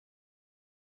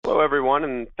Hello, everyone,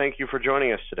 and thank you for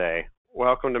joining us today.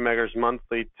 Welcome to Megger's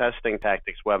monthly Testing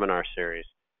Tactics webinar series.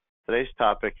 Today's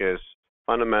topic is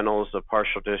Fundamentals of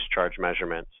Partial Discharge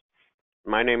Measurements.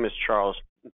 My name is Charles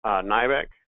Nybeck,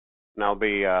 and I'll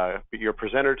be your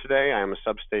presenter today. I am a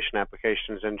substation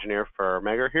applications engineer for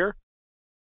Megger here.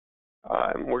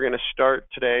 And we're going to start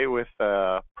today with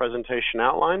a presentation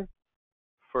outline.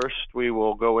 First, we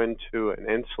will go into an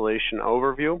installation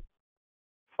overview,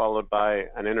 followed by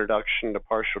an introduction to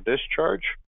partial discharge.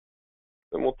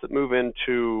 Then we'll move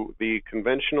into the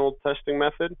conventional testing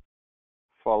method,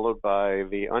 followed by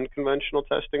the unconventional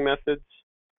testing methods,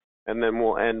 and then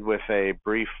we'll end with a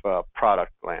brief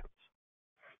product glance.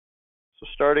 So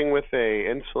starting with a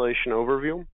installation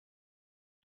overview.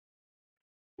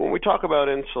 When we talk about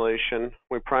insulation,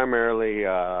 we primarily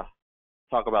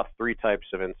talk about three types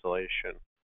of insulation.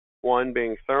 One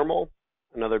being thermal,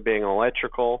 another being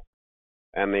electrical,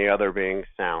 and the other being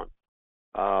sound.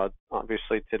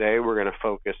 Obviously today we're going to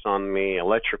focus on the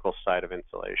electrical side of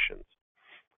insulations,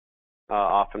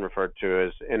 often referred to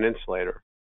as an insulator.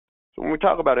 So when we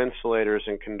talk about insulators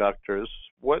and conductors,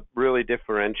 what really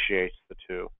differentiates the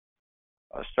two?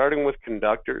 Starting with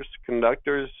conductors,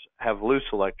 conductors have loose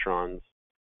electrons.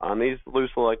 These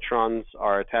loose electrons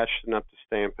are attached enough to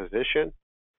stay in position,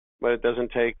 but it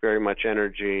doesn't take very much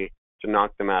energy to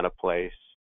knock them out of place.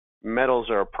 Metals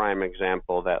are a prime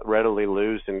example that readily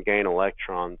lose and gain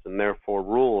electrons and therefore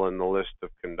rule in the list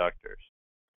of conductors.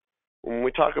 When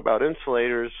we talk about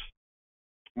insulators,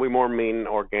 we more mean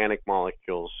organic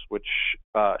molecules which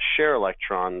share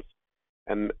electrons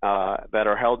and that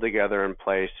are held together in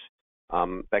place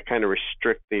that kind of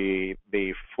restrict the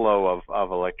flow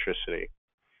of electricity.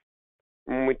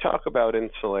 When we talk about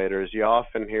insulators, you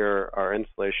often hear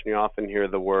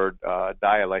the word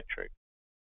dielectric.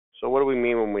 So what do we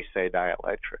mean when we say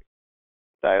dielectric?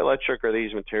 Dielectric are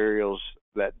these materials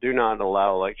that do not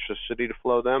allow electricity to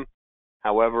flow them.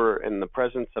 However, in the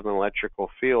presence of an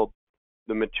electrical field,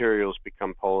 the materials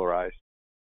become polarized.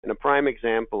 And a prime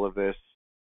example of this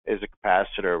is a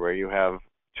capacitor where you have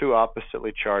two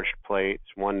oppositely charged plates,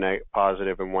 one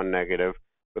positive and one negative,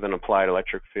 with an applied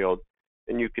electric field.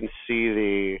 And you can see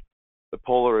the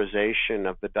polarization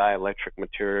of the dielectric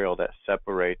material that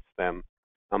separates them,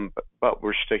 but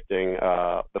restricting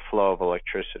the flow of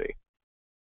electricity.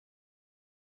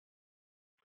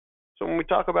 So when we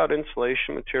talk about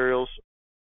insulation materials,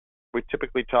 we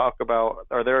typically talk about,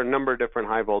 there are a number of different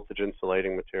high voltage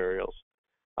insulating materials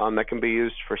that can be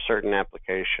used for certain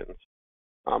applications.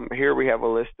 Here we have a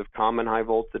list of common high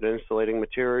voltage insulating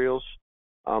materials,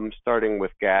 starting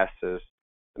with gases.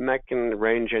 And that can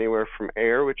range anywhere from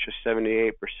air, which is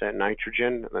 78%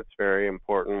 nitrogen, and that's very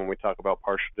important when we talk about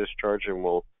partial discharge, and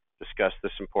we'll discuss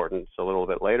this importance a little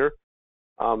bit later.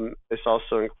 This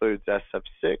also includes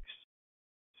SF6,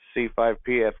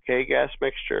 C5PFK gas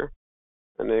mixture,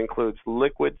 and it includes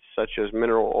liquids such as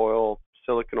mineral oil,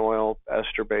 silicon oil,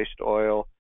 ester-based oil,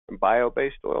 and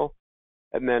bio-based oil,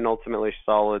 and then ultimately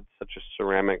solids such as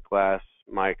ceramic, glass,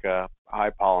 mica,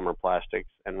 high polymer plastics,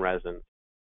 and resins.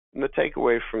 And the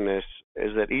takeaway from this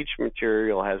is that each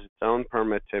material has its own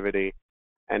permittivity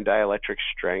and dielectric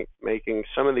strength, making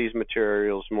some of these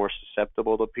materials more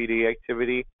susceptible to PD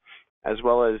activity, as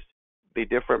well as the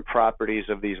different properties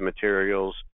of these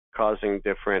materials causing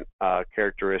different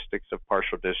characteristics of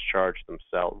partial discharge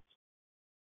themselves.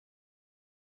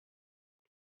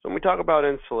 So when we talk about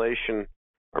insulation,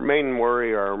 our main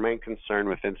worry or our main concern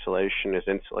with insulation is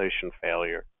insulation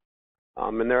failure.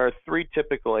 And there are three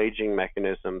typical aging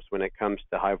mechanisms when it comes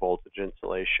to high voltage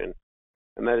insulation,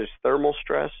 and that is thermal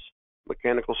stress,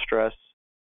 mechanical stress,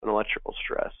 and electrical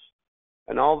stress.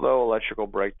 And although electrical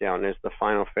breakdown is the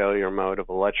final failure mode of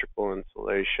electrical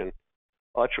insulation,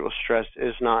 electrical stress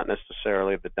is not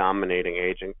necessarily the dominating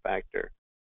aging factor.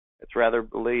 It's rather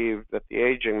believed that the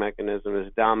aging mechanism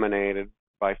is dominated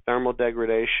by thermal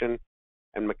degradation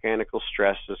and mechanical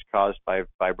stress is caused by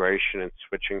vibration and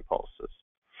switching pulses.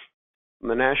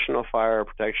 The National Fire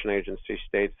Protection Agency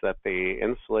states that the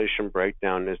insulation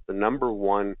breakdown is the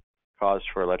 #1 cause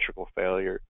for electrical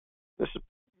failure. This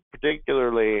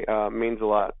particularly means a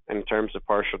lot in terms of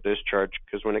partial discharge,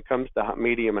 because when it comes to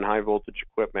medium and high voltage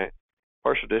equipment,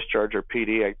 partial discharge or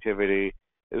PD activity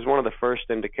is one of the first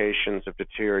indications of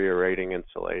deteriorating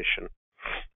insulation.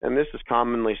 And this is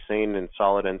commonly seen in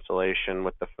solid insulation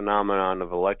with the phenomenon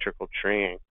of electrical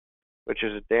treeing, which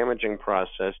is a damaging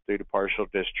process due to partial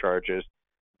discharges,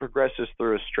 progresses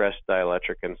through a stressed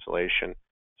dielectric insulation.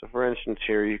 So for instance,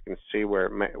 here you can see where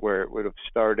it would have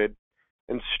started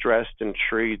and stressed and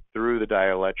treed through the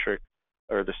dielectric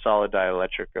or the solid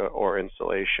dielectric or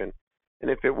insulation.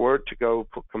 And if it were to go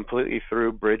completely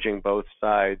through, bridging both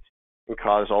sides, and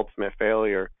cause ultimate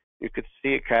failure, you could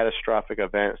see a catastrophic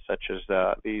event such as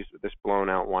this blown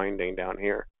out winding down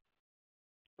here.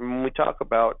 And when we talk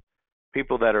about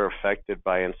people that are affected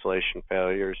by insulation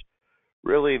failures,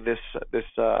 really this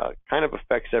kind of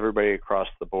affects everybody across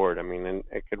the board. I mean, and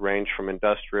it could range from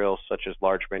industrial, such as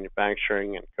large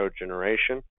manufacturing and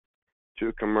cogeneration,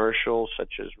 to commercial,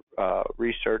 such as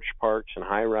research parks and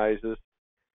high rises,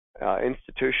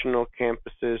 institutional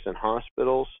campuses and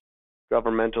hospitals,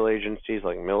 governmental agencies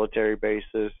like military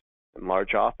bases and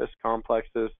large office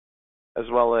complexes, as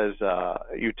well as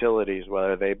utilities,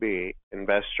 whether they be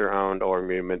investor-owned or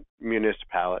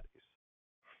municipalities.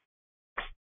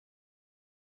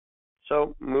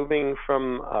 So moving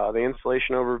from the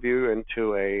insulation overview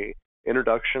into a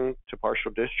introduction to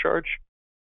partial discharge.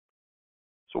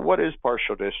 So what is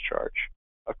partial discharge?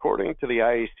 According to the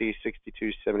IEC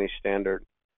 6270 standard,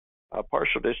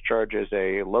 partial discharge is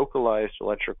a localized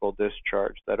electrical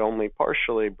discharge that only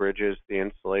partially bridges the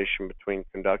insulation between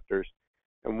conductors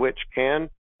and which can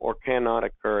or cannot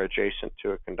occur adjacent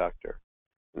to a conductor.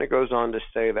 And it goes on to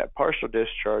say that partial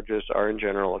discharges are in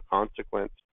general a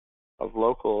consequence of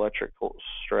local electrical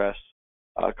stress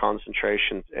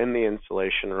concentrations in the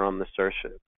insulation or on the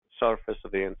surface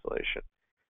of the insulation.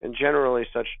 And generally,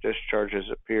 such discharges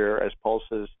appear as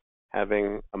pulses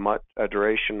having a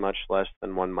duration much less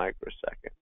than 1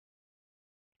 microsecond.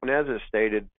 And as is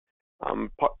stated,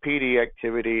 PD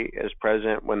activity is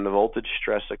present when the voltage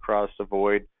stress across a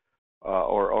void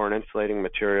or an insulating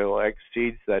material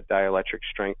exceeds that dielectric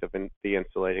strength of the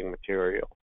insulating material.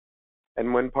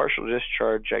 And when partial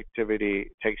discharge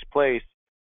activity takes place,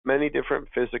 many different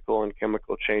physical and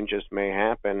chemical changes may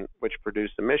happen, which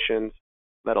produce emissions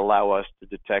that allow us to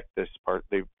detect the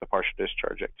partial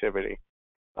discharge activity.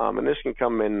 And this can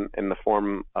come in the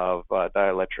form of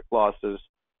dielectric losses,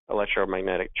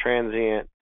 electromagnetic transient,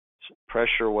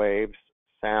 pressure waves,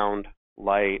 sound,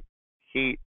 light,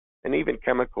 heat, and even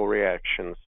chemical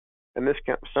reactions. And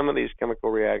some of these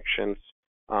chemical reactions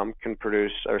can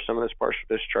produce, or some of this partial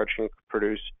discharge can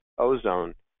produce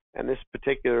ozone. And this is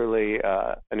particularly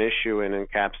an issue in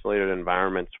encapsulated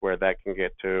environments where that can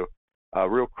get to a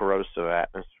real corrosive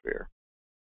atmosphere.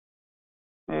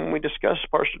 When we discuss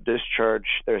partial discharge,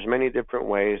 there's many different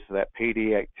ways that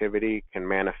PD activity can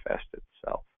manifest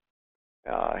itself.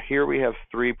 Here we have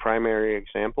 3 primary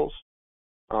examples,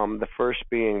 the first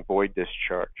being void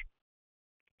discharge.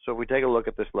 So if we take a look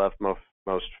at this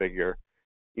leftmost figure,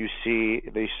 you see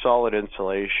the solid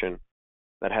insulation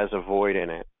that has a void in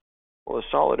it. Well, the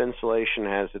solid insulation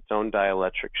has its own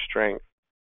dielectric strength,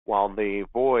 while the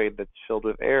void that's filled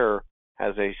with air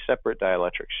has a separate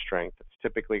dielectric strength. It's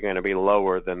typically going to be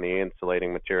lower than the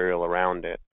insulating material around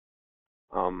it.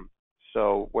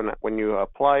 So when you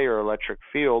apply your electric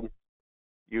field,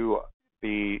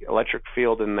 the electric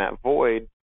field in that void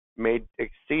may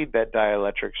exceed that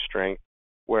dielectric strength,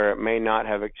 where it may not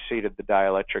have exceeded the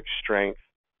dielectric strength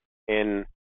in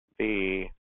the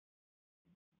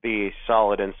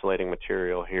solid insulating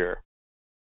material here.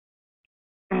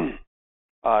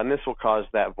 And this will cause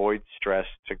that void stress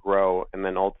to grow, and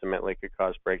then ultimately could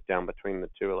cause breakdown between the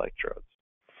 2 electrodes.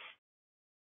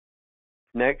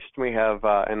 Next, we have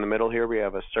in the middle here, we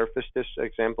have a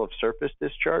example of surface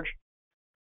discharge,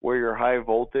 where your high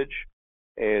voltage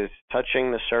is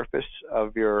touching the surface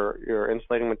of your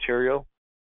insulating material,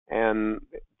 and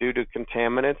due to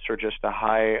contaminants or just a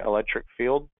high electric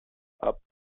field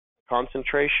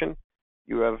concentration,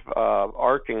 you have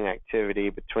arcing activity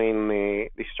between the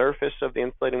surface of the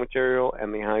insulating material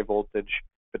and the high voltage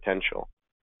potential.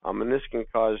 And this can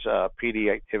cause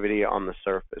PD activity on the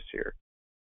surface here,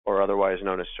 or otherwise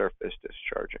known as surface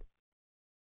discharging.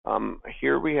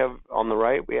 Here we have, on the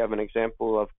right, we have an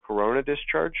example of corona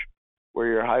discharge, where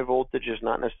your high voltage is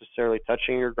not necessarily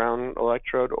touching your ground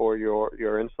electrode or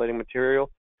your insulating material,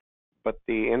 but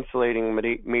the insulating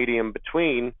medium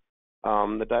between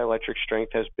the dielectric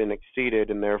strength has been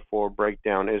exceeded, and therefore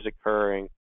breakdown is occurring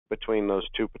between those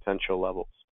 2 potential levels.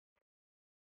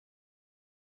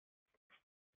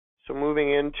 So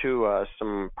moving into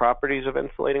some properties of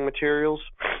insulating materials.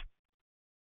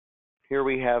 Here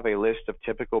we have a list of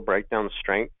typical breakdown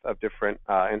strength of different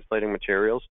insulating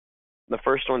materials. The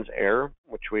first one's air,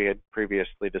 which we had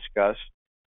previously discussed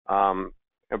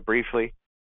briefly.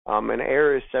 And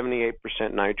air is 78%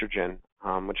 nitrogen,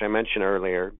 which I mentioned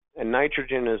earlier. And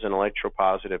nitrogen is an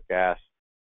electropositive gas,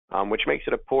 which makes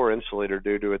it a poor insulator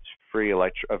due to its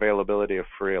availability of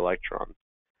free electrons.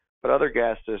 But other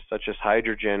gases, such as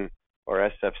hydrogen or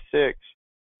SF6,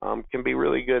 can be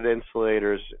really good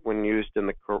insulators when used in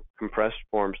the compressed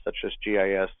forms, such as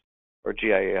GIS or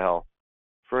GIL.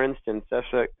 For instance,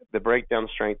 the breakdown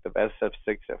strength of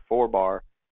SF6 at 4 bar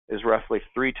is roughly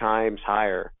 3 times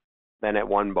higher than at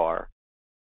 1 bar.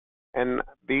 And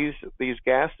these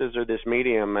gases or this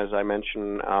medium, as I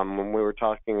mentioned when we were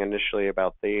talking initially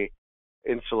about the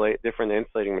different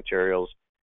insulating materials,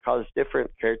 cause different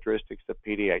characteristics of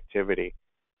PD activity.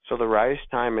 So the rise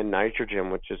time in nitrogen,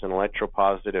 which is an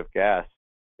electropositive gas,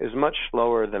 is much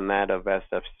slower than that of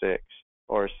SF6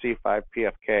 or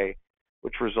C5PFK,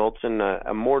 which results in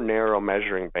a more narrow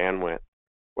measuring bandwidth,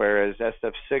 whereas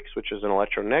SF6, which is an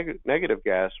electronegative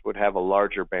gas, would have a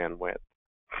larger bandwidth.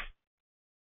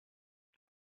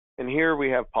 And here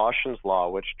we have Paschen's law,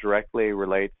 which directly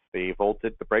relates the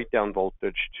breakdown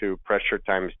voltage to pressure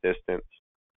times distance.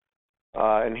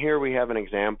 And here we have an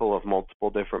example of multiple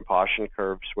different Paschen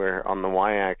curves where on the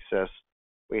y-axis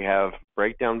we have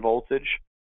breakdown voltage,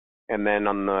 and then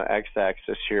on the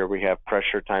x-axis here we have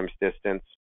pressure times distance.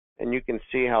 And you can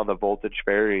see how the voltage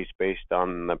varies based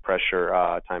on the pressure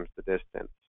times the distance.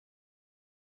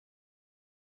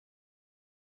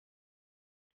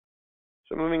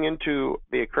 So moving into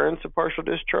the occurrence of partial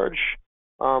discharge.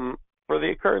 For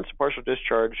the occurrence of partial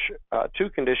discharge, 2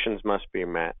 conditions must be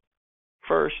met.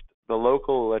 First, the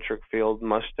local electric field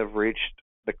must have reached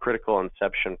the critical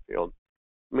inception field,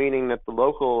 meaning that the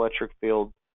local electric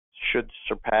field should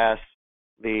surpass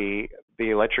the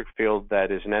electric field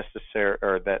that is necessary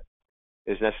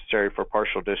for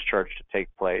partial discharge to take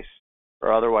place,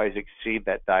 or otherwise exceed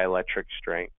that dielectric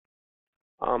strength.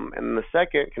 And the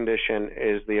second condition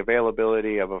is the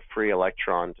availability of a free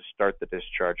electron to start the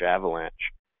discharge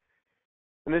avalanche.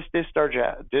 And this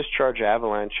discharge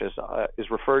avalanche is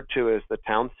referred to as the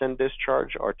Townsend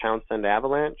discharge or Townsend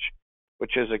avalanche,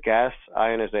 which is a gas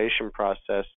ionization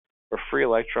process where free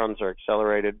electrons are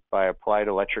accelerated by applied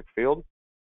electric field,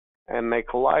 and they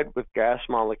collide with gas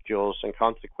molecules and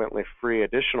consequently free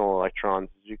additional electrons,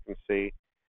 as you can see.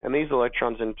 And these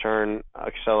electrons in turn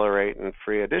accelerate and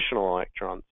free additional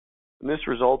electrons. And this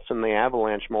results in the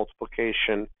avalanche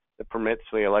multiplication that permits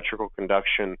the electrical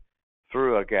conduction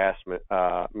through a gas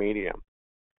medium.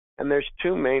 And there's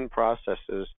 2 main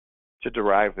processes to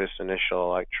derive this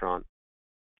initial electron.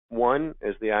 One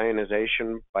is the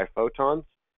ionization by photons,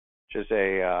 which is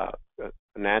a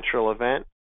natural event.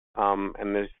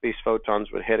 And these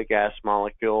photons would hit a gas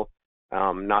molecule,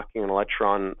 knocking an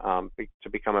electron to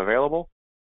become available,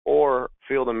 or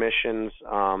field emissions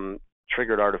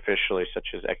triggered artificially, such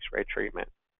as X-ray treatment.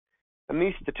 And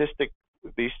these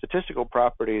statistical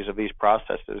properties of these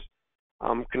processes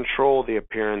control the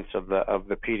appearance of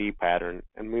the PD pattern,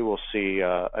 and we will see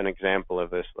an example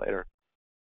of this later.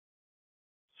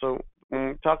 So when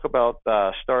we talk about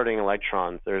starting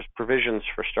electrons, there's provisions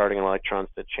for starting electrons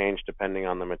that change depending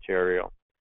on the material.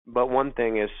 But one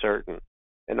thing is certain.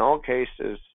 In all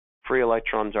cases, free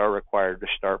electrons are required to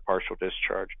start partial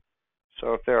discharge.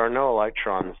 So if there are no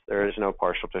electrons, there is no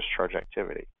partial discharge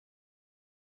activity.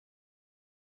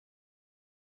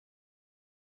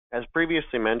 As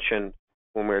previously mentioned,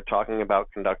 when we were talking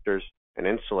about conductors and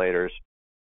insulators,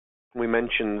 we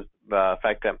mentioned the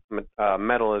fact that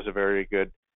metal is a very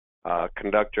good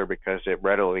conductor because it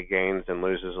readily gains and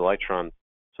loses electrons.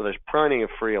 So there's plenty of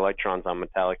free electrons on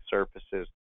metallic surfaces,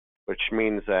 which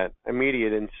means that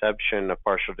immediate inception of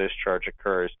partial discharge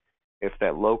occurs if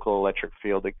that local electric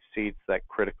field exceeds that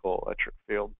critical electric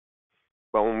field.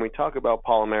 But when we talk about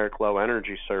polymeric low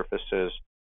energy surfaces,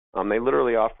 they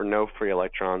literally offer no free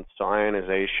electrons, so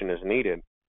ionization is needed.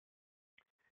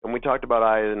 And we talked about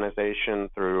ionization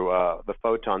through the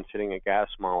photons hitting a gas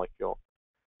molecule.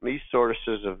 These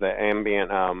sources of the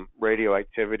ambient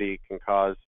radioactivity can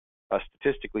cause,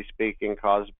 statistically speaking,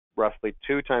 roughly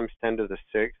 2 ×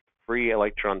 10⁶ free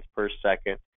electrons per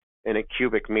second in a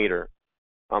cubic meter.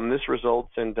 This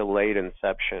results in delayed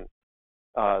inception.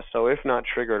 So if not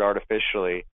triggered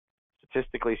artificially,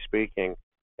 statistically speaking,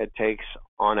 it takes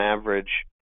on average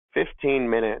 15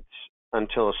 minutes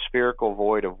until a spherical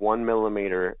void of 1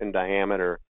 millimeter in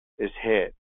diameter is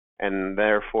hit, and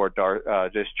therefore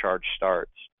discharge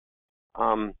starts.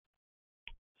 And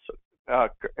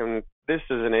this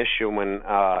is an issue when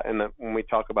we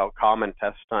talk about common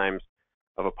test times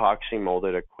of epoxy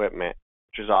molded equipment,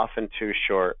 which is often too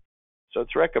short. So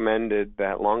it's recommended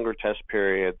that longer test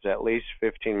periods, at least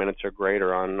 15 minutes or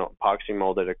greater on epoxy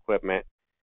molded equipment,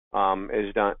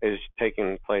 is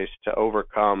taking place to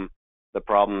overcome the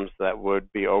problems that would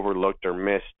be overlooked or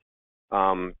missed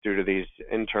due to these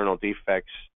internal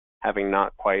defects having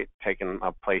not quite taken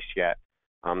place yet.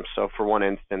 So for one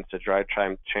instance, a dry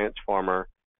time transformer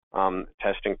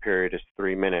testing period is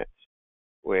 3 minutes,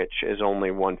 which is only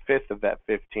 1/5 of that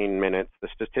 15 minutes, the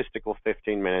statistical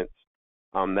 15 minutes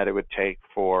that it would take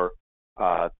for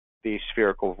the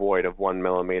spherical void of 1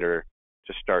 millimeter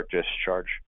to start discharge.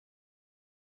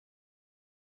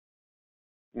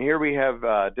 And here we have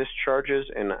discharges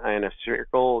in a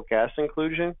spherical gas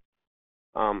inclusion.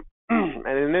 And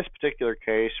in this particular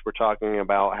case, we're talking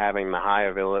about having the high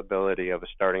availability of a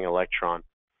starting electron.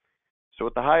 So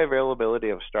with the high availability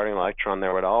of a starting electron,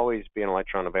 there would always be an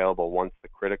electron available once the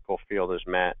critical field is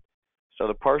met. So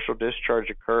the partial discharge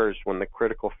occurs when the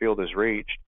critical field is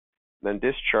reached. Then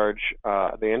discharge,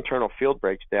 the internal field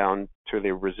breaks down to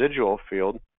the residual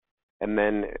field, and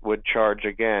then it would charge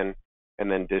again, and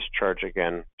then discharge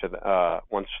again to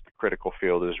once the critical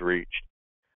field is reached.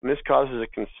 And this causes a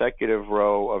consecutive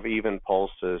row of even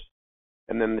pulses,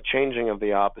 and then the changing of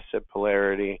the opposite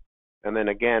polarity, and then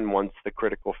again, once the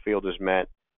critical field is met,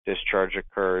 discharge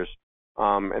occurs.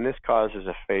 And this causes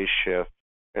a phase shift,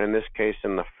 and in this case,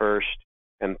 in the first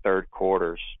and third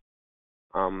quarters.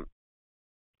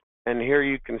 And here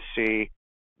you can see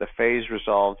the phase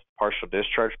resolved partial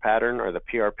discharge pattern, or the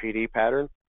PRPD pattern,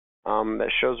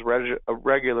 that shows a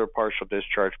regular partial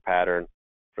discharge pattern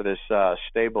for this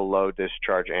stable low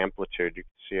discharge amplitude. You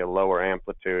can see a lower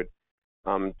amplitude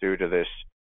due to this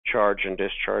charge and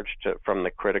discharge from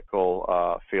the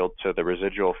critical field to the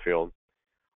residual field.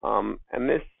 And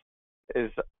this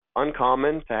is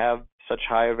uncommon to have such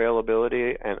high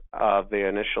availability of the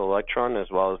initial electron as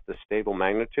well as the stable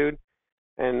magnitude,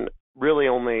 and really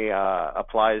only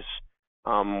applies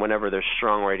whenever there's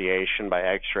strong radiation by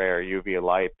X-ray or UV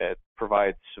light that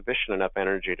provides sufficient enough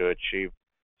energy to achieve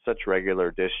such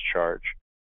regular discharge.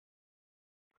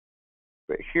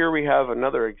 But here we have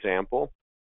another example,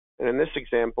 and in this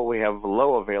example we have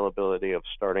low availability of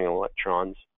starting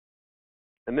electrons.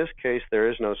 In this case, there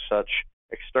is no such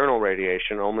external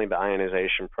radiation, only the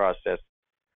ionization process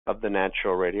of the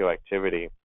natural radioactivity.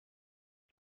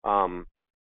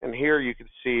 And here you can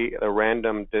see a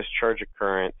random discharge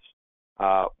occurrence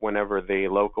whenever the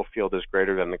local field is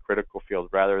greater than the critical field.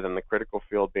 Rather than the critical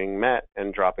field being met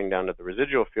and dropping down to the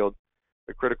residual field,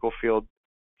 the critical field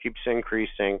keeps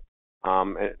increasing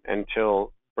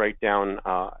until breakdown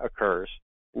occurs.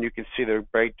 And you can see the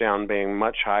breakdown being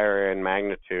much higher in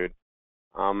magnitude.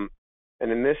 And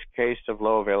in this case of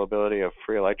low availability of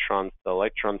free electrons, the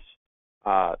electrons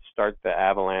start the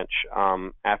avalanche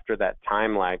after that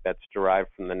time lag that's derived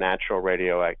from the natural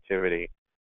radioactivity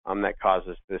that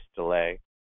causes this delay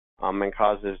and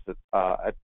causes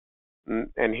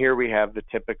and here we have the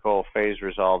typical phase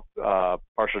resolved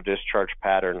partial discharge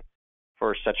pattern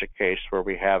for such a case where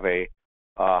we have a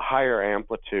higher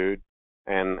amplitude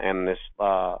and this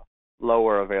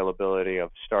lower availability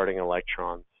of starting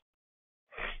electrons.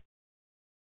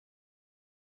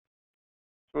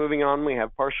 Moving on, we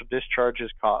have partial discharges,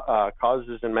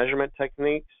 causes and measurement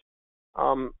techniques.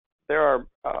 There are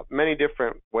many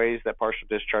different ways that partial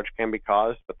discharge can be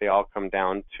caused, but they all come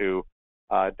down to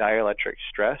dielectric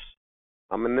stress.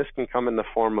 And this can come in the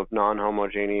form of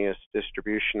non-homogeneous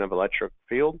distribution of electric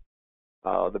field,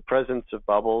 the presence of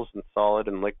bubbles in solid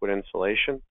and liquid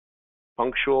insulation,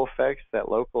 punctual effects that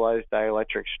localize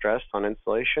dielectric stress on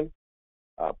insulation,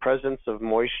 presence of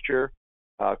moisture,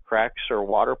 cracks or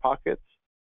water pockets,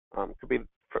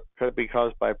 could be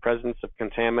caused by presence of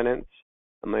contaminants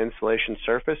on the insulation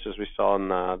surface, as we saw in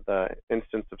the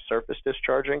instance of surface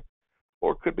discharging,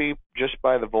 or could be just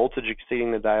by the voltage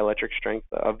exceeding the dielectric strength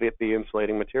of the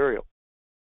insulating material.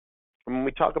 And when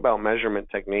we talk about measurement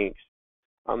techniques,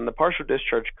 the partial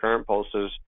discharge current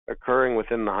pulses occurring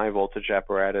within the high voltage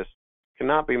apparatus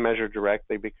cannot be measured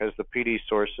directly because the PD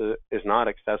source is not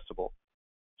accessible.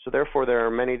 So therefore, there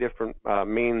are many different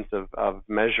means of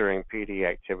measuring PD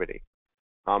activity.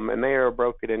 And they are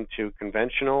broken into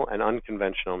conventional and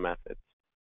unconventional methods.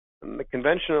 And the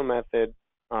conventional method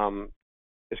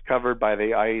is covered by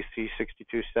the IEC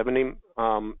 6270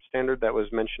 standard that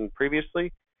was mentioned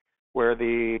previously, where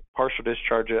the partial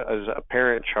discharge as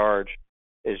apparent charge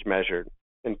is measured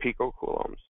in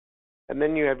picocoulombs. And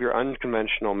then you have your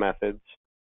unconventional methods,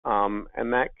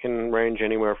 and that can range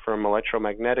anywhere from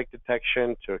electromagnetic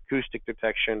detection to acoustic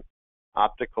detection,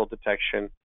 optical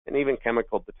detection, and even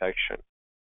chemical detection.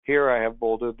 Here I have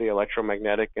bolded the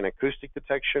electromagnetic and acoustic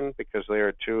detection because they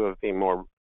are two of the more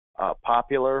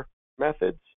popular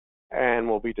methods and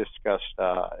will be discussed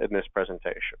in this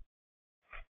presentation.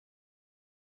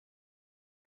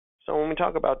 So when we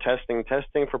talk about testing,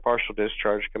 testing for partial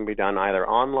discharge can be done either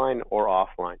online or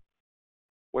offline.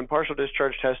 When partial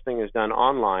discharge testing is done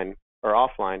online or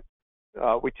offline,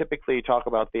 we typically talk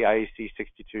about the IEC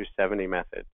 6270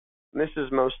 method. And this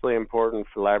is mostly important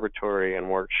for laboratory and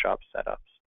workshop setups.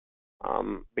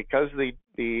 Because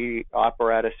the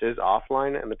apparatus is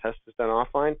offline and the test is done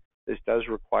offline, this does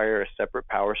require a separate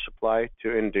power supply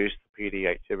to induce the PD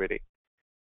activity.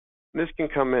 This can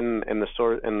come in the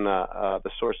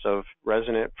source of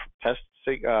resonant test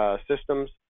systems,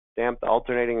 damped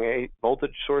alternating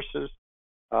voltage sources,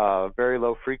 very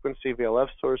low frequency VLF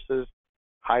sources,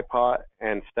 high pot,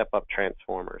 and step-up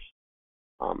transformers.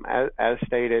 As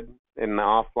stated in the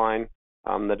offline,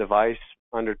 the device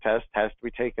under test has to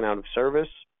be taken out of service,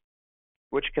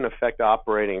 which can affect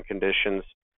operating conditions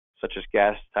such as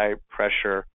gas type,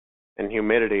 pressure, and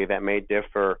humidity that may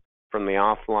differ from the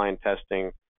offline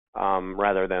testing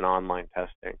rather than online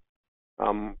testing.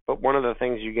 But one of the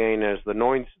things you gain is the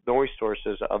noise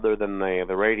sources other than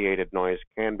the radiated noise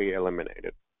can be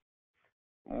eliminated.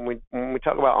 When we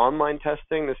talk about online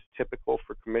testing, this is typical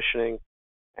for commissioning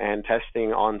and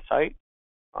testing on site.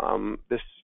 This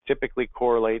typically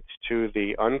correlates to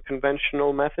the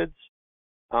unconventional methods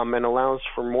and allows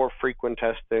for more frequent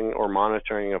testing or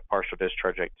monitoring of partial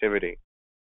discharge activity.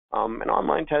 And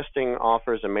online testing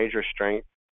offers a major strength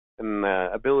in the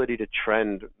ability to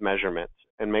trend measurements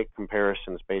and make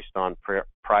comparisons based on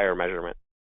prior measurements.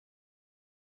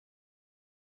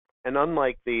 And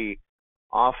unlike the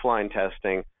offline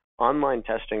testing, online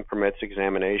testing permits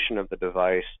examination of the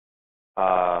device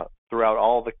throughout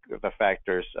all the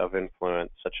factors of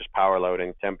influence, such as power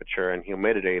loading, temperature, and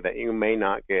humidity that you may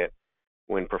not get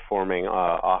when performing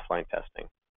offline testing.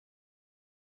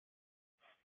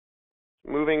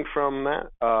 Moving from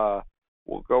that,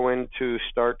 we'll go into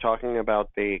start talking about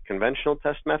the conventional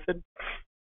test method.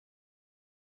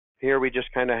 Here we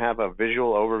just kind of have a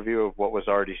visual overview of what was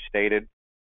already stated.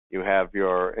 You have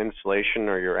your insulation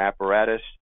or your apparatus,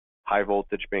 high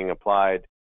voltage being applied,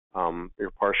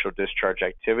 your partial discharge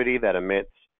activity that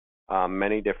emits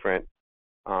many different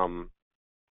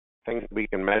things we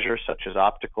can measure, such as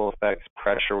optical effects,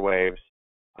 pressure waves,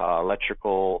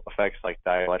 electrical effects like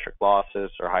dielectric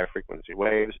losses or high frequency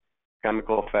waves,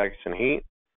 chemical effects, and heat.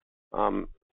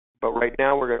 But right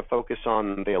now we're going to focus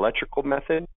on the electrical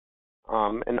method.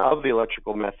 And of the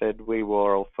electrical method, we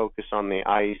will focus on the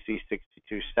IEC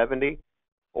 6270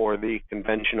 or the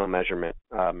conventional measurement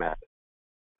method.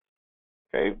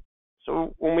 Okay,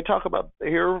 so when we talk about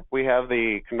here, we have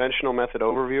the conventional method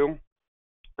overview,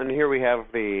 and here we have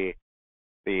the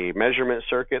measurement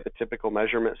circuit, the typical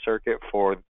measurement circuit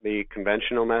for the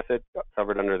conventional method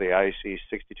covered under the IEC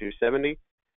 6270,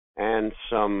 and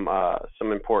some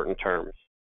important terms.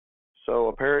 So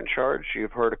apparent charge,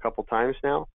 you've heard a couple times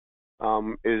now,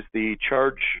 is the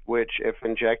charge which, if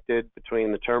injected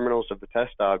between the terminals of the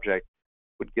test object,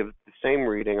 would give the same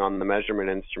reading on the measurement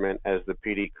instrument as the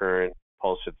PD current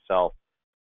pulse itself.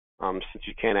 Since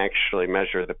you can't actually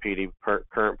measure the PD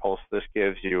current pulse, this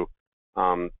gives you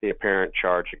the apparent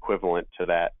charge equivalent to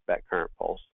that current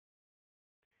pulse.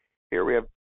 Here we have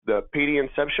the PD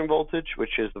inception voltage,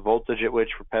 which is the voltage at which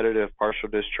repetitive partial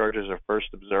discharges are first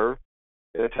observed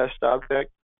in a test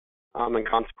object, and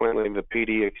consequently the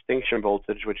PD extinction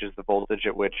voltage, which is the voltage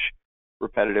at which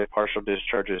repetitive partial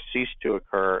discharges cease to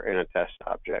occur in a test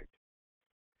object.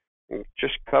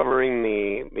 Just covering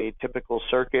the typical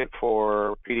circuit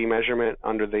for PD measurement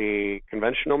under the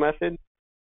conventional method.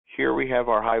 Here we have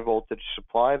our high voltage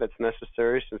supply that's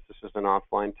necessary since this is an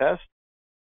offline test.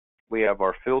 We have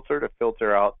our filter to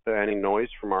filter out any noise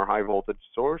from our high voltage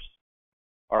source,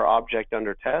 our object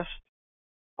under test,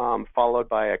 followed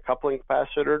by a coupling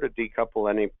capacitor to decouple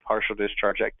any partial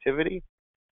discharge activity.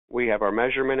 We have our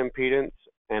measurement impedance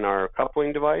and our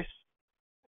coupling device,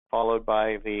 followed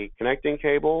by the connecting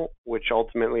cable, which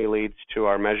ultimately leads to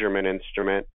our measurement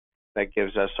instrument that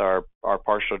gives us our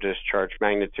partial discharge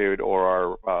magnitude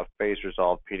or our phase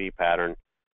resolved PD pattern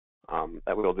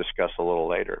that we'll discuss a little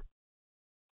later.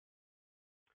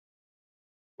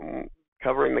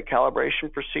 Covering the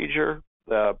calibration procedure,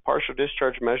 the partial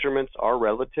discharge measurements are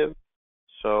relative.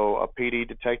 So a PD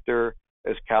detector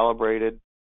is calibrated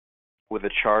with a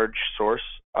charge source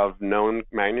of known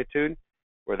magnitude,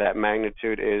 where that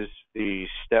magnitude is the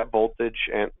step voltage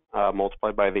and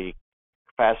multiplied by the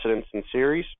capacitance in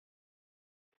series.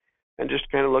 And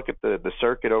just kind of look at the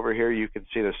circuit over here, you can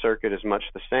see the circuit is much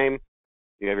the same.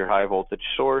 You have your high voltage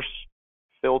source,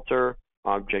 filter,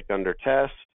 object under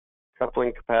test,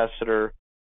 coupling capacitor,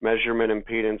 measurement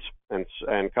impedance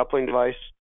and coupling device,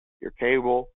 your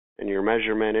cable, and your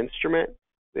measurement instrument.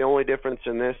 The only difference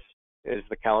in this is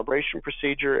the calibration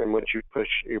procedure in which you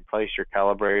place your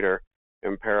calibrator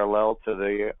in parallel to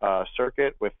the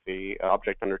circuit with the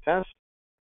object under test,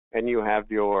 and you have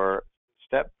your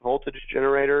step voltage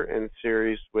generator in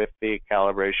series with the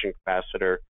calibration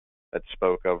capacitor that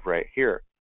spoke of right here.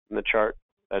 In the chart,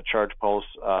 a charge pulse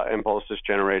impulse is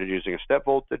generated using a step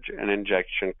voltage and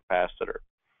injection capacitor.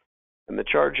 And the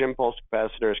charge impulse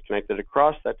capacitor is connected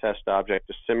across that test object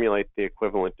to simulate the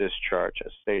equivalent discharge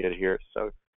as stated here.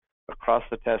 So across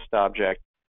the test object,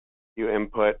 you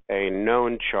input a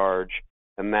known charge,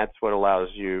 and that's what allows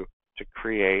you to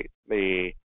create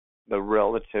the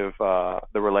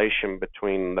relation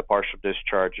between the partial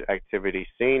discharge activity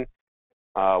seen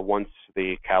once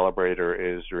the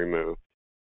calibrator is removed.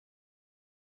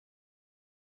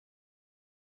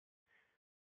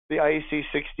 The IEC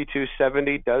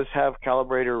 6270 does have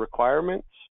calibrator requirements.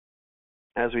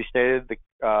 As we stated, the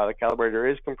calibrator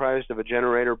is comprised of a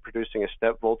generator producing a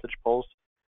step voltage pulse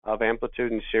of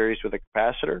amplitude in series with a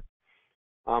capacitor.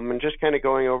 And just kind of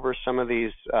going over some of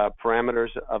these parameters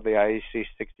of the IEC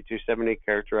 6270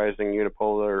 characterizing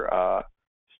unipolar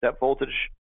step voltage.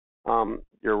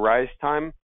 Your rise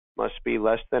time must be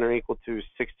less than or equal to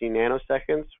 60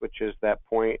 nanoseconds, which is that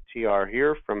point TR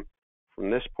here from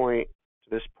this point to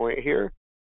this point here.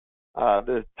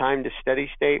 The time to steady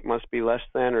state must be less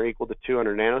than or equal to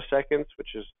 200 nanoseconds,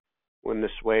 which is when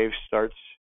this wave starts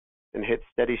and hits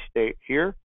steady state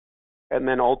here. And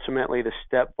then ultimately the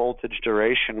step voltage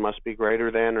duration must be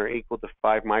greater than or equal to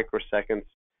 5 microseconds,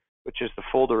 which is the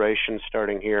full duration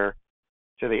starting here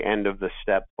to the end of the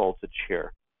step voltage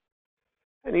here.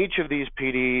 And each of these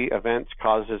PD events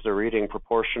causes a reading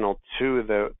proportional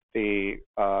to the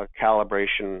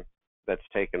calibration that's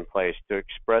taken place to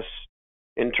express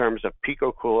in terms of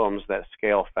picocoulombs that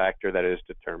scale factor that is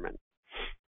determined.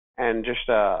 And just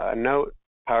a note,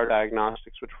 Power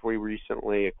Diagnostics, which we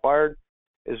recently acquired,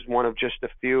 is one of just a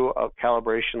few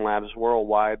calibration labs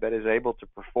worldwide that is able to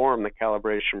perform the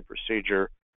calibration procedure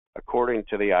according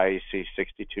to the IEC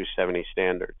 6270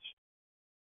 standards.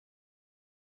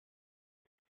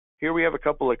 Here we have a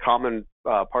couple of common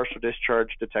partial discharge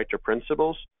detector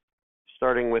principles,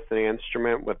 starting with the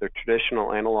instrument with the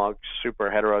traditional analog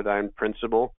superheterodyne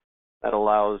principle that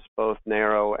allows both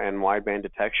narrow and wideband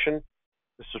detection.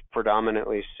 This is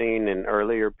predominantly seen in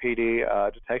earlier PD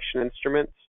detection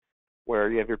instruments,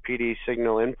 where you have your PD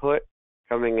signal input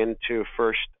coming into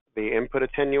first the input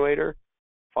attenuator,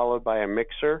 followed by a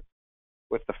mixer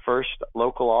with the first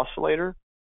local oscillator,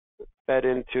 fed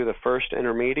into the first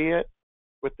intermediate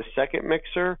with the second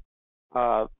mixer,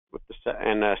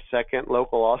 and a second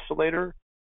local oscillator,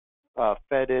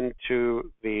 fed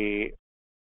into the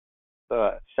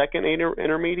second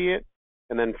intermediate,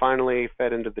 and then finally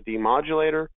fed into the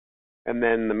demodulator, and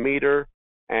then the meter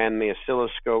and the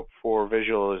oscilloscope for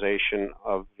visualization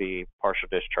of the partial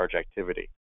discharge activity.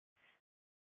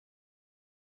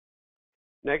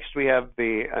 Next, we have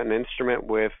an instrument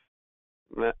with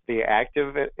the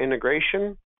active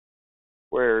integration,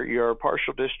 where your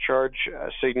partial discharge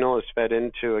signal is fed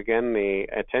into, again, the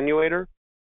attenuator,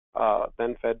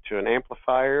 then fed to an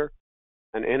amplifier,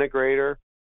 an integrator,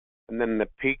 and then the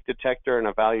peak detector and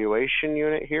evaluation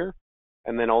unit here,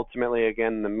 and then ultimately,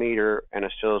 again, the meter and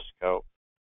oscilloscope.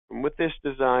 And with this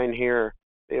design here,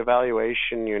 the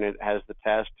evaluation unit has the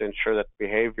task to ensure that the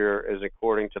behavior is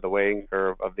according to the weighting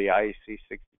curve of the IEC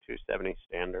 6270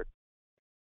 standard.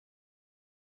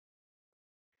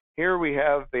 Here we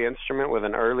have the instrument with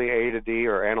an early A to D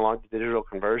or analog to digital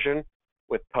conversion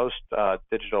with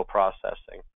post-digital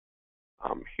processing.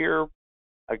 Here,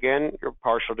 again, your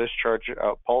partial discharge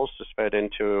pulse is fed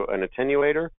into an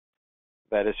attenuator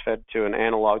that is fed to an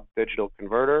analog to digital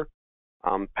converter,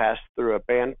 passed through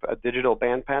a digital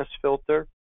bandpass filter,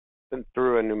 then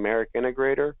through a numeric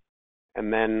integrator,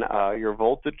 and then your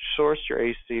voltage source, your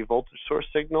AC voltage source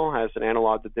signal, has an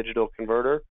analog to digital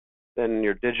converter, then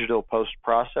your digital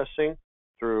post-processing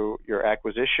through your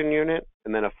acquisition unit,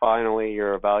 and then finally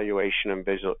your evaluation and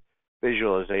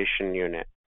visualization unit.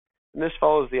 And this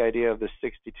follows the idea of the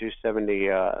 6270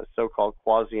 so-called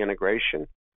quasi-integration,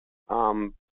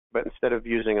 but instead of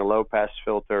using a low-pass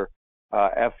filter,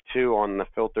 F2 on the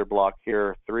filter block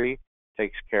here, 3,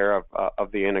 takes care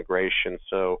of the integration.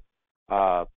 So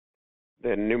the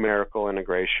numerical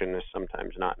integration is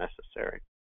sometimes not necessary.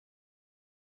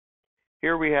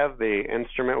 Here we have the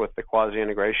instrument with the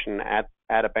quasi-integration at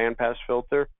a bandpass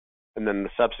filter, and then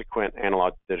the subsequent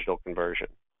analog to digital conversion.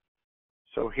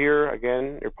 So here,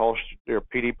 again, your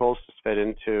PD pulse is fed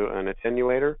into an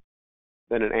attenuator,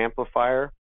 then an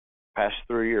amplifier, passed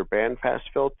through your bandpass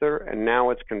filter, and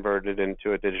now it's converted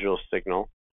into a digital signal.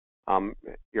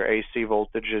 Your AC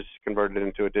voltage is converted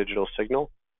into a digital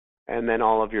signal, and then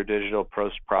all of your digital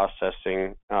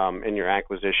post-processing in your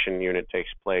acquisition unit takes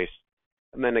place.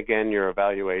 And then again, your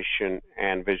evaluation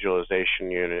and visualization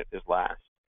unit is last.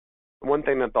 And one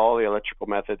thing that all the electrical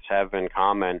methods have in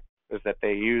common is that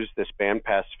they use this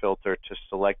bandpass filter to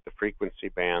select the frequency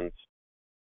bands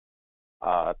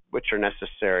which are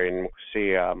necessary, and we'll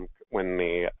see when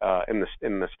in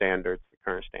the standards, the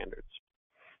current standards.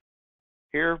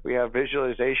 Here we have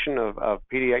visualization of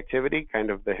PD activity, kind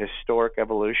of the historic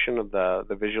evolution of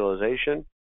the visualization.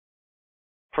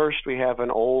 First, we have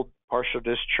an old partial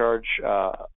discharge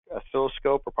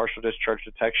oscilloscope or partial discharge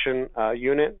detection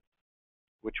unit,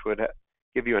 which would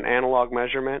give you an analog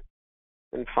measurement.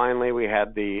 And finally, we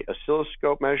had the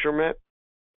oscilloscope measurement,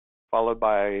 followed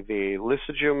by the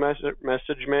Lysogyl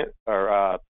measurement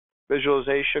or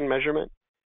visualization measurement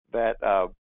that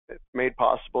made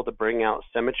possible to bring out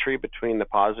symmetry between the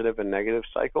positive and negative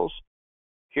cycles.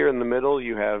 Here in the middle,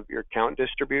 you have your count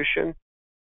distribution.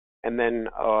 And then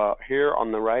here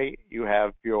on the right, you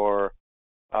have your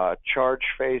charge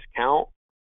phase count.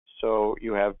 So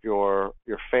you have your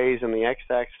phase in the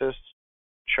x-axis,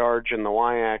 charge in the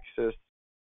y-axis,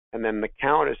 and then the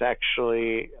count is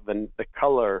actually the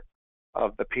color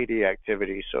of the PD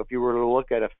activity. So if you were to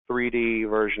look at a 3D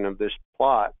version of this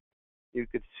plot, you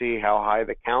could see how high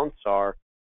the counts are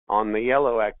on the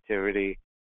yellow activity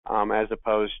as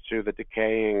opposed to the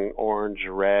decaying orange,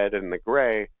 red, and the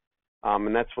gray.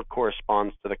 And that's what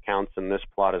corresponds to the counts in this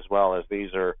plot as well, as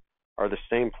these are the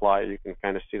same plot. You can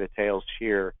kind of see the tails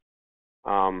here.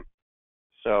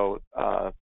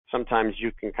 Sometimes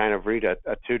you can kind of read a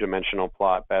two-dimensional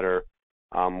plot better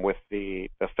with the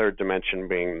third dimension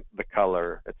being the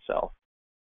color itself.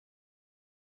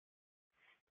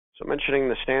 So mentioning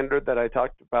the standard that I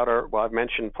talked about, I've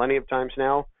mentioned plenty of times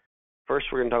now. First,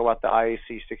 we're going to talk about the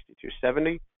IEC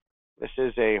 6270. This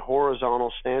is a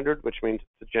horizontal standard, which means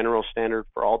it's a general standard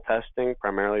for all testing,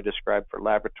 primarily described for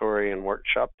laboratory and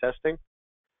workshop testing.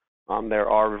 There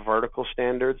are vertical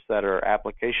standards that are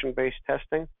application-based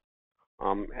testing.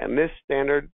 And this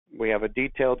standard, we have a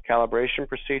detailed calibration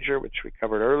procedure, which we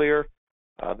covered earlier.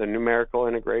 The numerical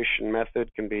integration method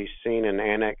can be seen in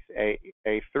Annex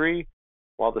A3,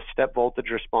 while the step voltage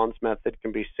response method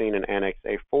can be seen in Annex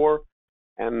A4.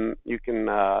 And you can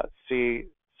see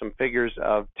some figures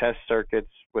of test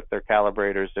circuits with their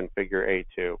calibrators in Figure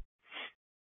A2.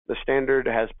 The standard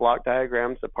has block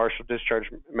diagrams of partial discharge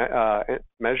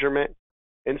measurement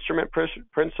instrument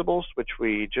principles, which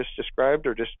we just described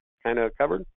or just kind of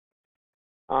covered.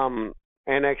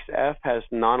 Annex F has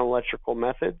non-electrical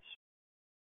methods.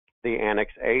 The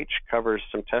Annex H covers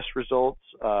some test results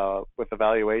with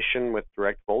evaluation with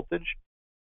direct voltage.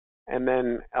 And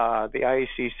then the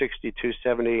IEC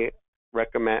 6270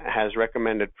 has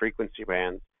recommended frequency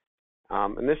bands.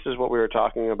 And this is what we were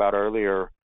talking about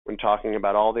earlier when talking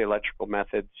about all the electrical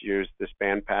methods use this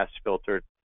bandpass filter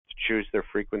to choose their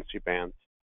frequency bands.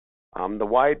 The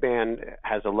wideband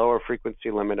has a lower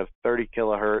frequency limit of 30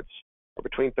 kilohertz, or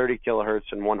between 30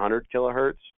 kilohertz and 100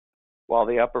 kilohertz, while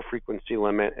the upper frequency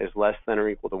limit is less than or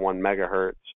equal to 1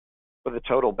 megahertz, with a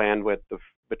total bandwidth of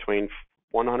between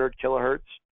 100 kilohertz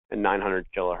and 900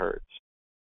 kilohertz.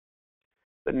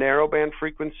 The narrowband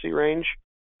frequency range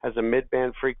has a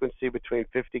midband frequency between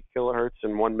 50 kilohertz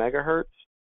and 1 megahertz,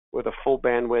 with a full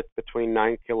bandwidth between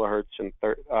 9 kilohertz and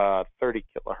 30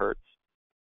 kilohertz.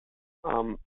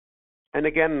 And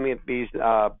again, these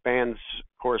bands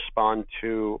correspond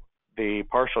to the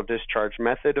partial discharge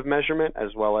method of measurement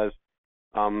as well as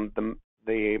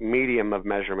the medium of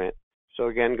measurement. So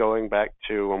again, going back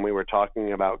to when we were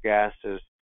talking about gases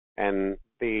and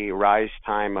the rise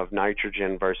time of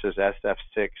nitrogen versus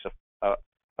SF6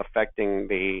 affecting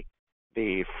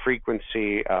the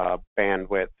frequency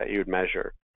bandwidth that you'd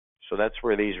measure. So that's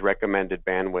where these recommended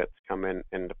bandwidths come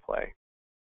into play.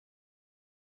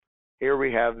 Here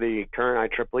we have the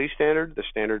current IEEE standard, the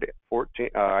standard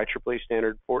IEEE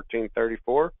standard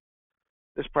 1434.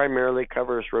 This primarily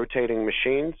covers rotating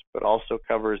machines, but also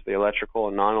covers the electrical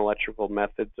and non-electrical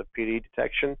methods of PD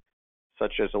detection,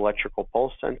 such as electrical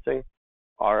pulse sensing,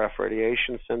 RF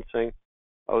radiation sensing,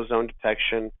 ozone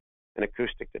detection, and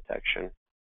acoustic detection.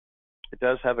 It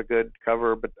does have a good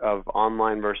cover of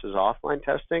online versus offline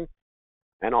testing,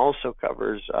 and also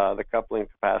covers the coupling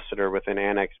capacitor within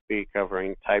Annex B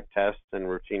covering type tests and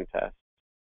routine tests.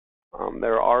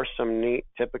 There are some neat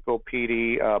typical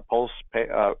PD pulse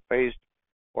phased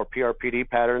or PRPD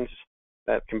patterns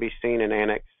that can be seen in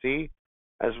Annex C,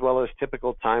 as well as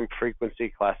typical time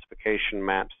frequency classification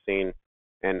maps seen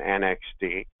in Annex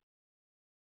D.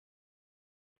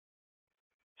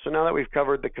 So now that we've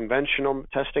covered the conventional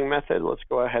testing method, let's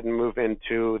go ahead and move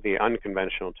into the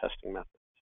unconventional testing methods.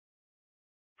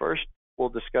 First, we'll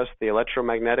discuss the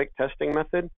electromagnetic testing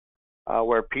method,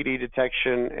 where PD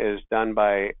detection is done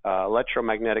by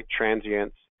electromagnetic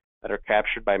transients that are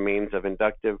captured by means of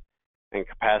inductive and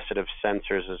capacitive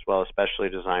sensors, as well as specially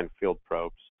designed field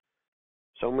probes.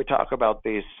 So when we talk about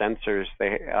these sensors,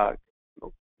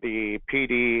 the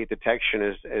PD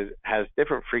detection has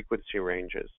different frequency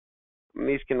ranges. And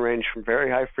these can range from very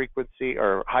high frequency,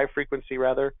 or high frequency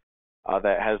rather,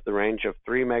 that has the range of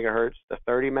 3 megahertz to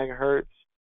 30 megahertz,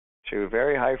 to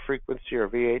very high frequency, or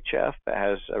VHF, that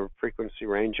has a frequency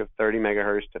range of 30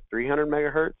 megahertz to 300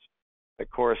 megahertz. That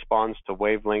corresponds to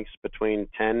wavelengths between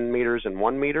 10 meters and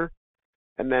 1 meter.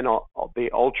 And then the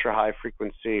ultra high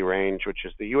frequency range, which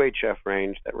is the UHF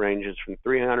range, that ranges from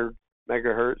 300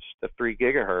 megahertz to 3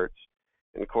 gigahertz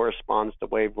and corresponds to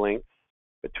wavelengths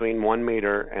between 1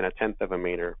 meter and a tenth of a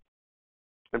meter.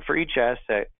 And for each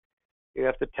asset, you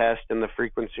have to test in the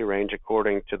frequency range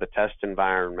according to the test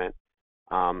environment.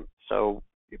 So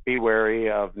be wary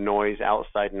of noise,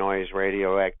 outside noise,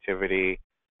 radioactivity,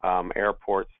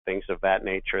 airports, things of that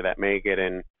nature that may get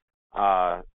in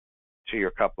to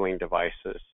your coupling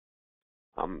devices.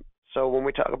 So when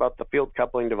we talk about the field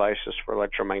coupling devices for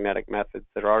electromagnetic methods,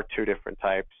 there are two different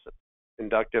types,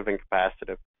 inductive and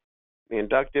capacitive. The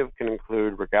inductive can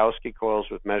include Rogowski coils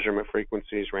with measurement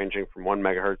frequencies ranging from 1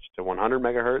 megahertz to 100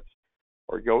 megahertz,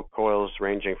 or yoke coils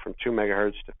ranging from 2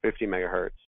 megahertz to 50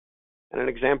 megahertz. And an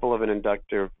example of an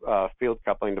inductive field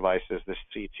coupling device is this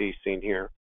CT seen here.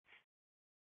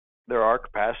 There are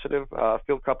capacitive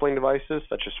field coupling devices,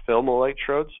 such as film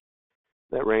electrodes,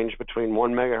 that range between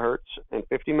 1 megahertz and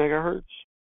 50 megahertz,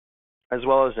 as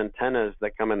well as antennas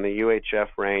that come in the UHF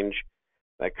range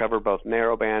that cover both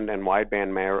narrowband and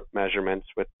wideband measurements,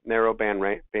 with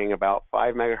narrowband being about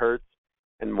 5 megahertz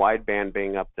and wideband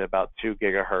being up to about 2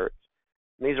 gigahertz.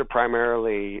 And these are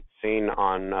primarily seen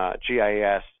on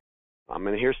GIS.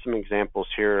 And here's some examples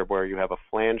here where you have a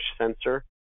flange sensor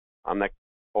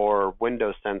or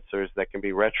window sensors that can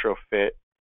be retrofit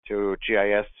to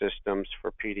GIS systems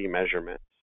for PD measurements.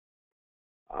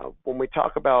 When we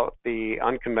talk about the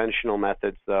unconventional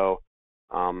methods, though,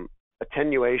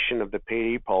 attenuation of the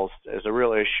PD pulse is a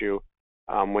real issue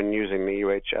when using the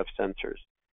UHF sensors.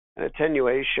 And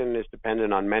attenuation is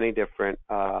dependent on many different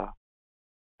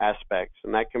aspects,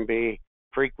 and that can be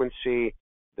frequency,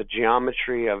 the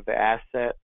geometry of the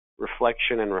asset,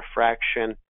 reflection and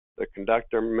refraction, the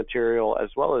conductor material, as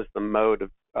well as the mode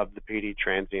of the PD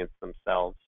transients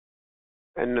themselves.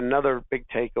 And another big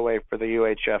takeaway for the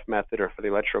UHF method, or for the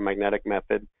electromagnetic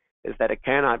method, is that it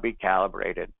cannot be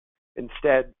calibrated.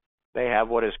 Instead, they have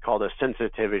what is called a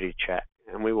sensitivity check,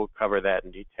 and we will cover that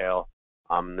in detail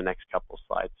in the next couple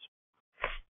slides.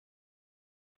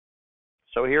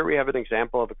 So here we have an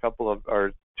example of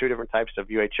two different types of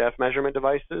UHF measurement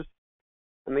devices.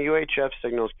 And the UHF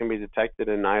signals can be detected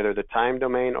in either the time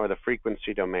domain or the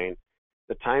frequency domain.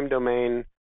 The time domain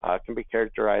can be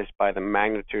characterized by the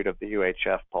magnitude of the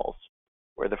UHF pulse,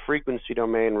 where the frequency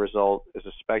domain result is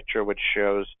a spectra which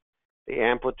shows the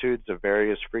amplitudes of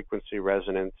various frequency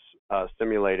resonance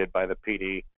simulated by the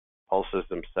PD pulses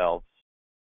themselves.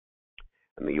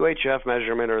 And the UHF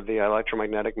measurement, or the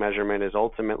electromagnetic measurement, is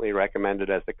ultimately recommended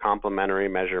as the complementary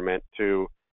measurement to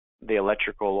the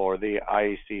electrical or the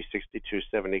IEC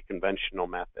 6270 conventional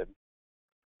method.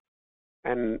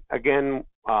 And again,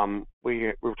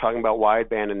 we were talking about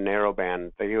wideband and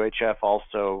narrowband. The UHF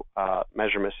also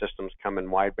measurement systems come in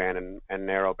wideband and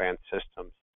narrowband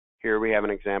systems. Here we have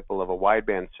an example of a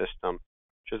wideband system,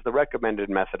 which is the recommended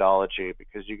methodology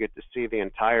because you get to see the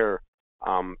entire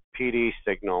PD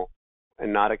signal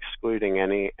and not excluding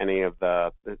any of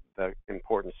the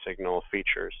important signal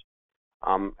features.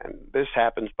 And this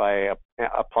happens by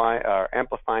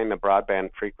amplifying the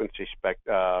broadband frequency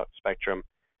spectrum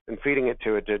and feeding it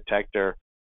to a detector,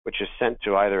 which is sent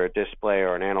to either a display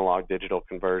or an analog digital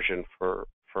conversion for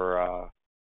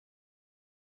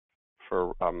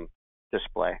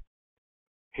display.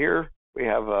 Here we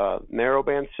have a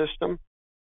narrowband system,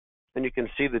 and you can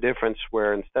see the difference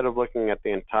where instead of looking at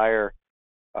the entire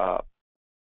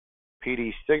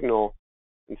PD signal,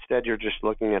 instead you're just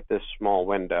looking at this small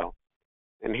window.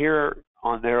 And here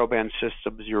on narrowband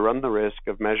systems, you run the risk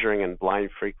of measuring in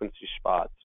blind frequency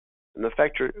spots. And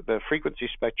the frequency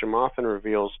spectrum often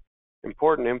reveals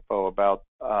important info about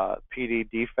PD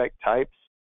defect types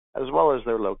as well as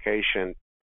their location.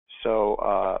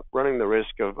 So running the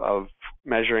risk of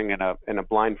measuring in a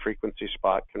blind frequency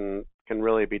spot can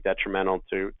really be detrimental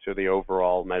to the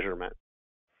overall measurement.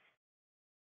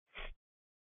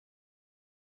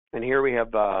 And here we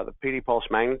have the PD pulse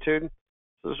magnitude.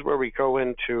 So this is where we go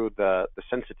into the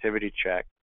sensitivity check.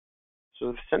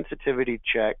 So the sensitivity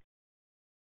check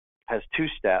has two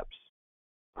steps.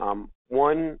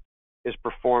 One is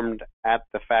performed at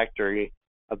the factory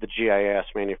of the GIS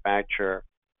manufacturer,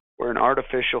 where an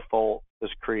artificial fault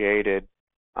is created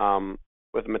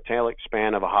with a metallic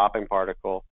span of a hopping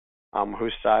particle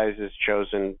whose size is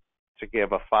chosen to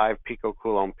give a 5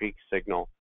 picocoulomb peak signal.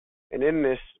 And in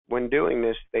this, when doing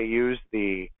this, they use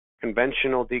the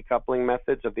conventional decoupling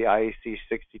methods of the IEC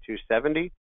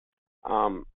 6270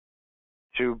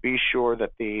 to be sure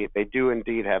that they do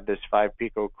indeed have this 5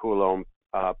 picocoulomb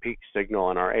peak signal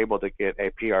and are able to get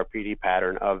a PRPD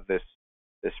pattern of this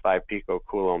 5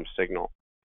 picocoulomb signal.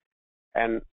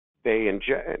 And the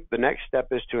next step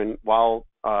is to, while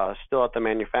still at the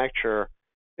manufacturer,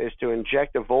 is to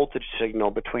inject a voltage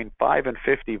signal between 5 and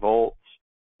 50 volts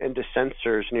into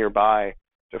sensors nearby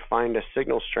to find a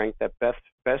signal strength that best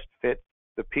fits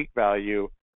the peak value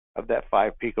of that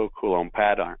 5 picocoulomb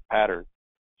pattern.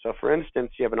 So for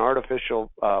instance, you have an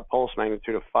artificial pulse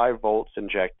magnitude of 5 volts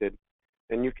injected,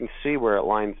 and you can see where it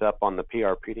lines up on the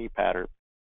PRPD pattern,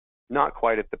 not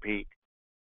quite at the peak.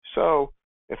 So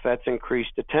if that's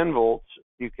increased to 10 volts,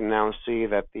 you can now see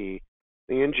that the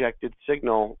injected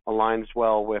signal aligns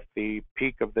well with the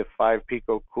peak of the 5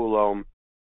 picocoulomb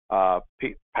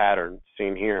pattern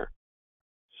seen here.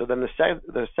 So then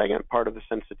the second part of the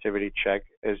sensitivity check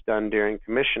is done during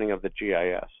commissioning of the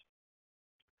GIS,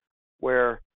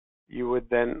 where you would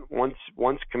then, once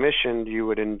commissioned, you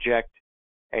would inject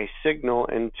a signal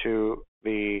into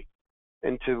the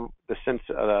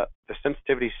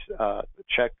sensitivity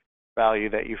check value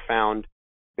that you found,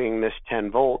 being this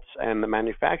 10 volts, and the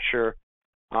manufacturer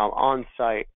on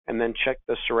site, and then check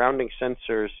the surrounding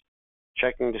sensors,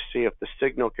 checking to see if the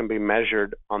signal can be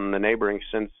measured on the neighboring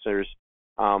sensors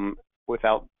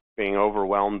without being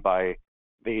overwhelmed by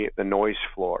the noise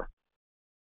floor.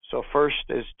 So first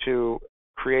is to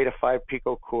create a 5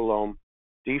 picocoulomb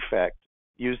defect,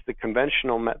 use the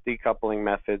conventional decoupling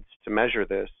methods to measure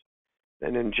this,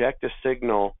 then inject a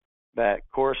signal that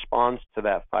corresponds to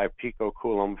that 5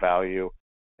 picocoulomb value,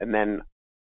 and then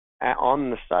on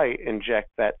the site inject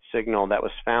that signal that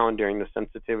was found during the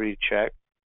sensitivity check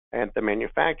at the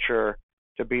manufacturer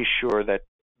to be sure that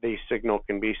the signal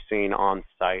can be seen on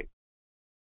site.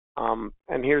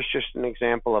 And here's just an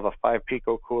example of a 5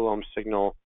 picocoulomb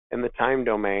signal in the time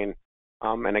domain.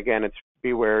 And again,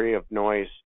 be wary of noise.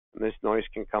 This noise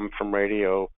can come from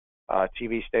radio,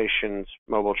 TV stations,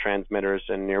 mobile transmitters,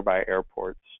 and nearby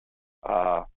airports.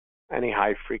 Any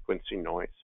high frequency noise.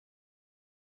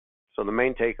 So the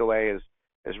main takeaway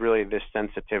is really this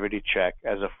sensitivity check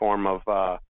as a form of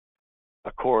a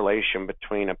correlation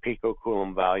between a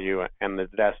picocoulomb value and the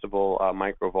decibel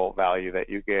microvolt value that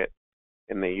you get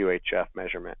in the UHF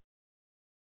measurement.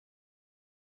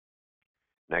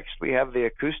 Next, we have the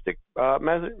acoustic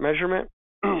measurement.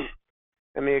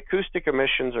 And the acoustic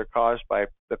emissions are caused by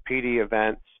the PD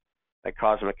events that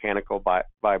cause mechanical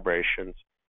vibrations.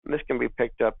 And this can be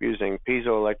picked up using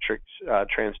piezoelectric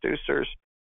transducers,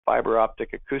 fiber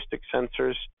optic acoustic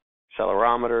sensors,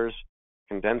 accelerometers,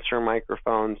 condenser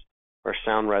microphones, or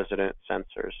sound resident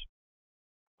sensors.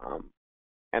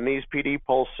 And these PD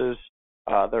pulses,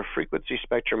 their frequency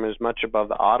spectrum is much above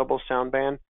the audible sound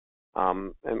band,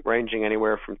 and ranging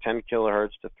anywhere from 10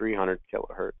 kilohertz to 300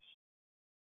 kilohertz.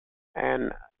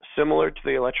 And similar to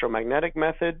the electromagnetic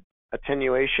method,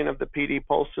 attenuation of the PD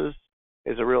pulses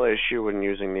is a real issue when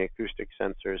using the acoustic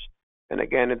sensors. And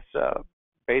again, it's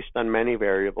based on many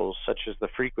variables, such as the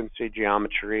frequency,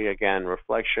 geometry, again,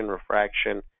 reflection,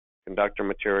 refraction, conductor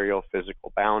material,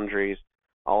 physical boundaries.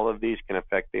 All of these can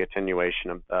affect the attenuation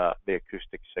of the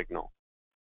acoustic signal.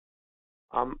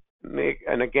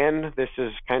 And again, this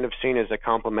is kind of seen as a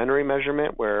complementary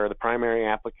measurement where the primary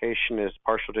application is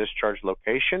partial discharge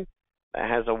location that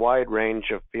has a wide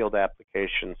range of field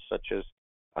applications, such as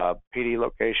PD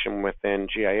location within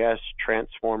GIS,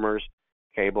 transformers,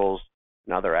 cables,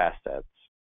 and other assets.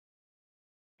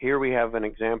 Here we have an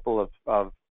example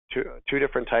of two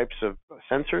different types of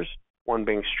sensors, one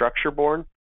being structure-borne,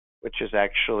 which is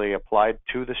actually applied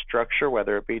to the structure,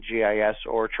 whether it be GIS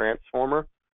or transformer,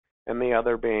 and the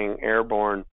other being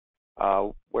airborne,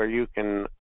 where you can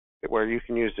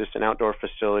use this in outdoor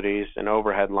facilities and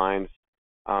overhead lines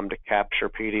to capture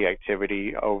PD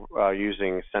activity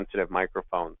using sensitive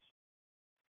microphones.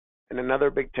 And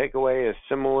another big takeaway is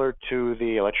similar to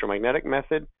the electromagnetic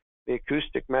method. The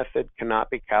acoustic method cannot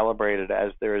be calibrated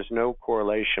as there is no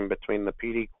correlation between the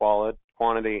PD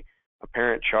quantity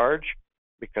apparent charge,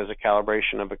 because a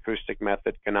calibration of acoustic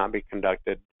method cannot be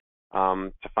conducted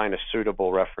to find a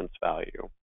suitable reference value.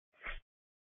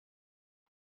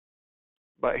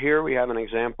 But here we have an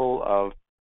example of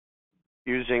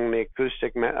using the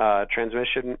acoustic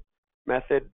transmission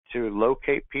method to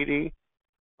locate PD.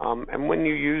 And when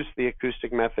you use the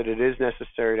acoustic method, it is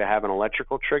necessary to have an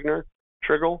electrical trigger.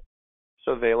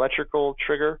 So the electrical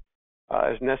trigger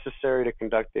is necessary to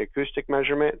conduct the acoustic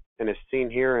measurement and is seen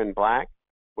here in black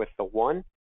with the 1.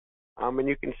 And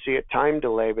you can see a time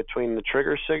delay between the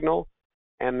trigger signal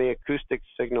and the acoustic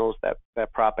signals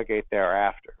that propagate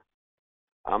thereafter.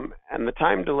 And the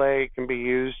time delay can be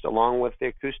used along with the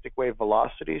acoustic wave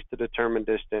velocities to determine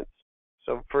distance.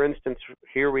 So for instance,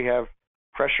 here we have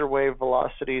pressure wave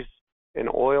velocities in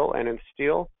oil and in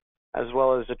steel, as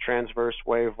well as a transverse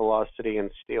wave velocity in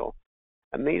steel.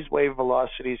 And these wave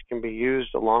velocities can be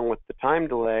used along with the time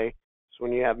delay. So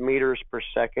when you have meters per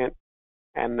second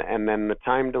and then the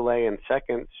time delay in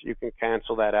seconds, you can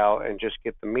cancel that out and just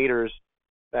get the meters.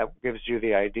 That gives you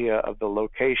the idea of the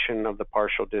location of the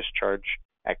partial discharge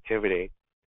activity.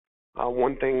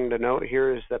 One thing to note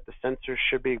here is that the sensor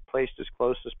should be placed as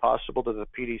close as possible to the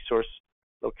PD source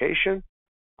location,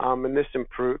 and this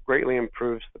greatly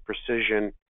improves the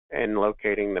precision in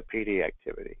locating the PD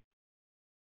activity.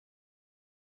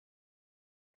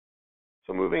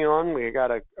 So moving on, we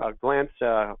got a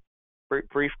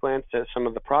brief glance at some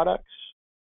of the products.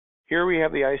 Here we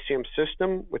have the ICM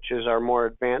system, which is our more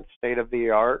advanced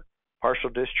state-of-the-art partial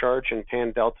discharge and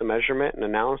tan delta measurement and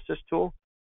analysis tool.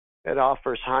 It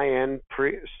offers high-end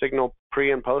signal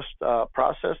pre and post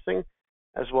processing,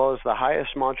 as well as the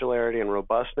highest modularity and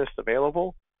robustness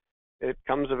available. It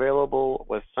comes available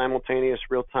with simultaneous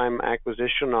real-time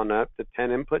acquisition on up to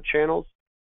 10 input channels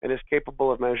and is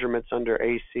capable of measurements under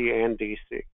AC and DC.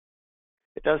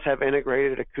 It does have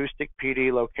integrated acoustic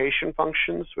PD location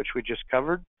functions, which we just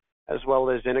covered, as well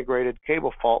as integrated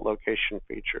cable fault location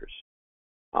features.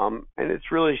 And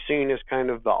it's really seen as kind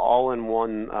of the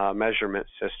all-in-one measurement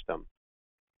system.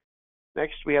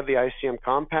 Next, we have the ICM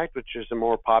Compact, which is a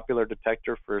more popular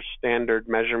detector for standard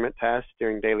measurement tasks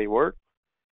during daily work.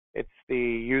 It's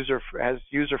has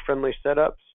user-friendly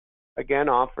setups. Again,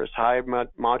 offers high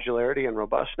modularity and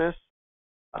robustness.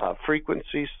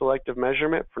 Frequency selective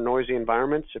measurement for noisy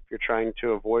environments. If you're trying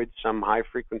to avoid some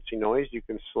high-frequency noise, you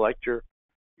can select your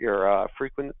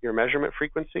measurement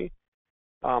frequency.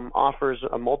 Offers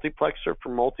a multiplexer for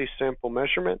multi-sample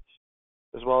measurements,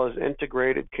 as well as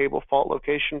integrated cable fault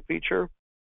location feature,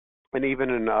 and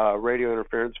even a radio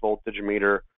interference voltage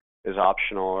meter is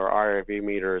optional, or RIV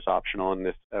meter is optional in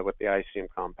this with the ICM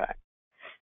Compact.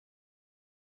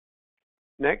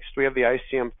 Next, we have the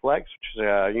ICM Flex, which is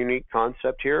a unique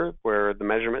concept here, where the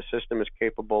measurement system is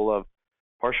capable of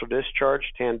partial discharge,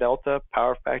 tan delta,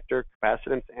 power factor,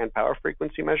 capacitance, and power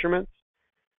frequency measurements,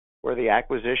 where the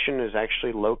acquisition is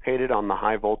actually located on the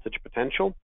high voltage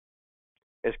potential,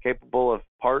 is capable of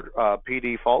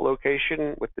PD fault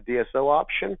location with the DSO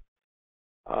option,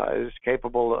 is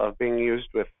capable of being used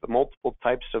with multiple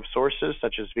types of sources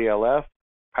such as VLF,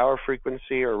 power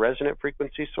frequency, or resonant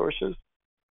frequency sources,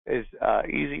 is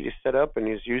easy to set up and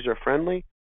is user-friendly,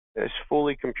 is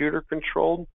fully computer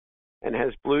controlled, and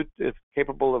is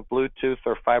capable of Bluetooth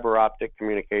or fiber optic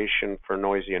communication for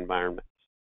noisy environments.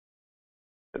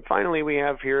 And finally, we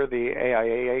have here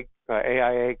the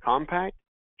AIA Compact,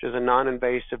 which is a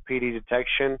non-invasive PD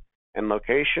detection and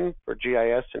location for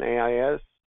GIS and AIS,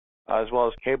 as well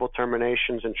as cable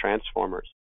terminations and transformers.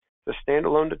 The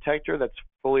standalone detector that's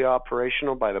fully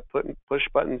operational by the push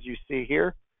buttons you see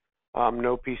here.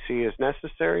 No PC is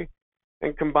necessary,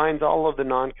 and combines all of the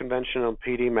non-conventional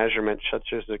PD measurements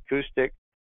such as acoustic,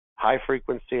 high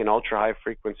frequency, and ultra-high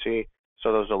frequency,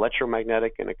 so those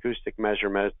electromagnetic and acoustic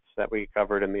measurements that we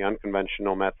covered in the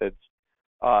unconventional methods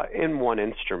in one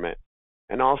instrument,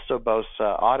 and also boasts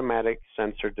automatic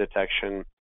sensor detection,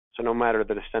 so no matter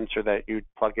the sensor that you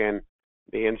plug in,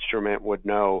 the instrument would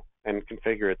know and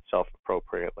configure itself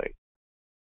appropriately.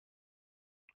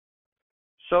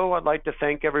 So I'd like to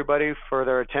thank everybody for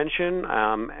their attention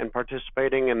and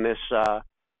participating in this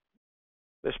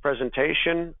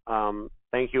presentation.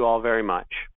 Thank you all very much.